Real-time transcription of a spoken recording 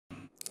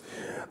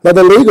Now,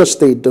 the Lagos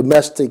State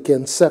Domestic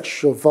and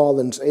Sexual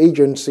Violence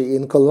Agency,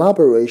 in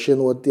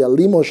collaboration with the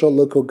Alimosho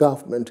Local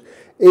Government,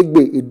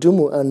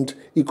 Egbe-Idimu and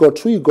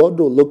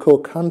Ikotun-Igando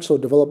Local Council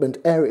Development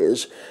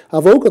Areas,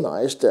 have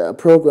organized a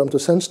program to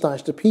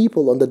sensitize the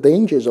people on the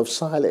dangers of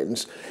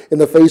silence in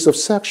the face of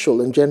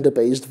sexual and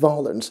gender-based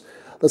violence.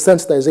 The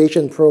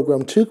sensitization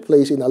program took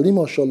place in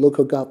Alimosho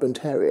Local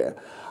Government area.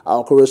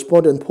 Our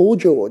correspondent Paul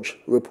George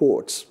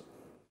reports.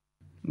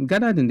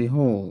 Gathered in the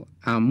hall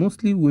are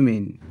mostly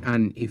women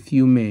and a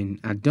few men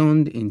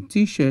adorned in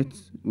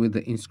T-shirts with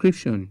the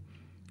inscription,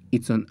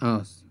 "It's on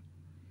us."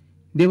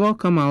 They've all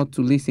come out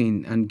to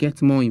listen and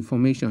get more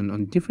information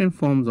on different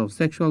forms of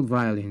sexual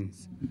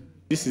violence.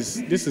 This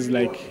is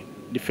like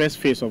the first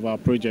phase of our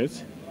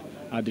project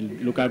at the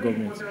local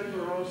government.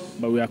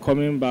 But we are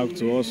coming back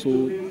to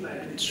also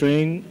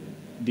train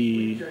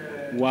the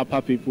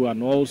WAPA people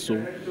and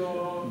also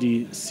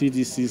the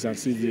CDCs and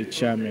CDA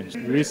chairmen.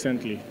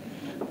 Recently,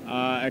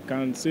 I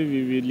can say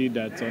vividly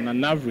that on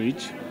an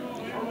average,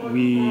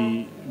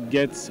 we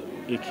get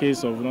a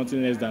case of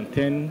nothing less than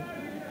 10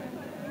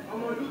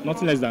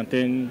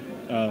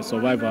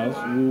 survivors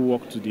who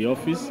walk to the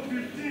office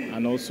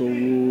and also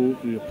who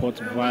report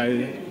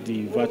via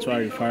the virtual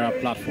referral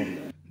platform.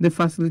 The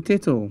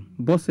facilitator,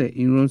 Bose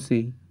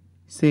Ironse,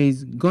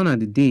 says gone are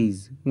the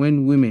days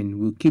when women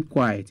will keep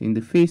quiet in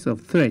the face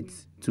of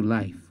threats to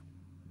life.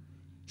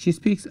 She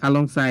speaks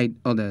alongside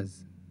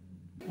others.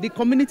 The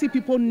community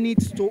people need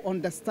to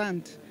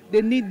understand.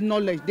 They need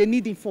knowledge. They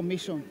need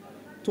information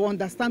to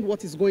understand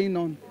what is going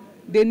on.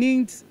 They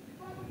need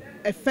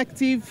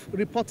effective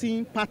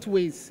reporting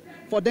pathways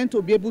for them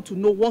to be able to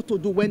know what to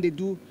do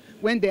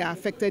when they are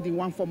affected in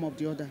one form or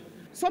the other.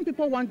 Some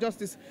people want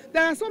justice.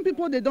 There are some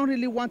people they don't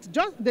really want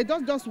they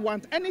just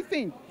want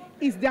anything.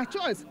 It's their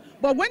choice.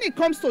 But when it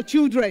comes to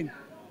children,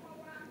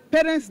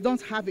 parents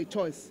don't have a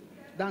choice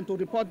than to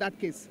report that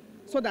case,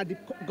 so that the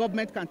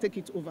government can take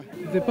it over.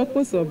 The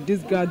purpose of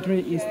this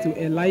gathering is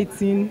to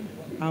enlighten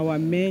our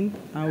men,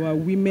 our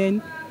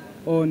women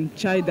on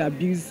child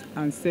abuse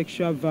and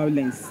sexual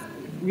violence.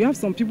 We have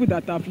some people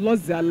that have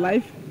lost their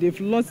life, they've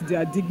lost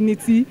their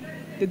dignity,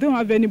 they don't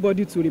have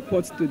anybody to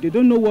report to, they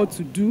don't know what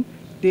to do,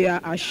 they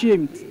are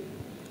ashamed.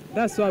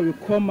 That's why we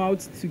come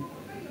out to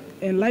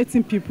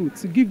enlighten people,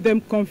 to give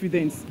them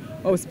confidence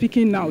of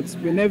speaking out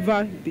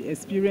whenever they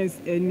experience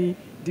any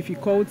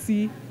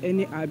difficulty,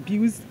 any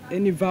abuse,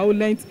 any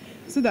violence,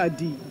 so that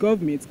the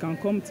government can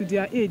come to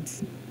their aid.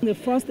 The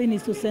first thing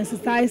is to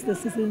sensitize the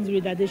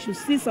citizenry that they should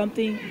see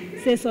something,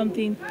 say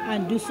something,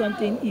 and do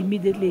something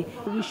immediately.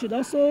 We should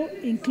also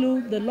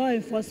include the law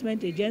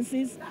enforcement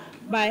agencies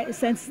by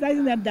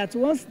sensitizing them that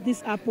once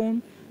this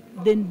happens,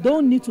 they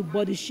don't need to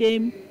body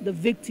shame the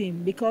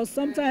victim, because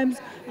sometimes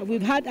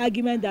we've had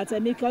argument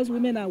that because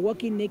women are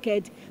walking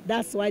naked,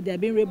 that's why they're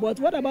being raped. But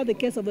what about the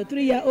case of a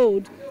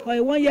 3-year-old or a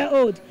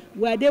 1-year-old?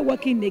 Were they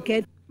walking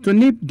naked? To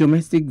nip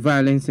domestic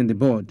violence in the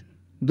bud,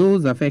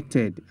 those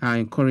affected are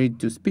encouraged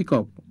to speak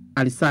up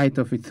at the sight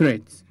of a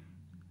threat.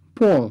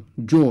 Paul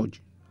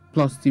George,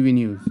 Plus TV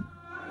News.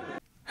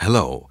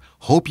 Hello,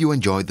 hope you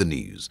enjoyed the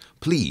news.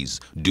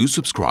 Please do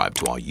subscribe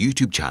to our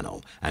YouTube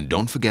channel and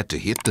don't forget to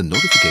hit the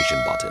notification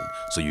button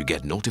so you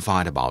get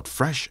notified about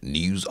fresh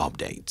news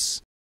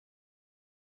updates.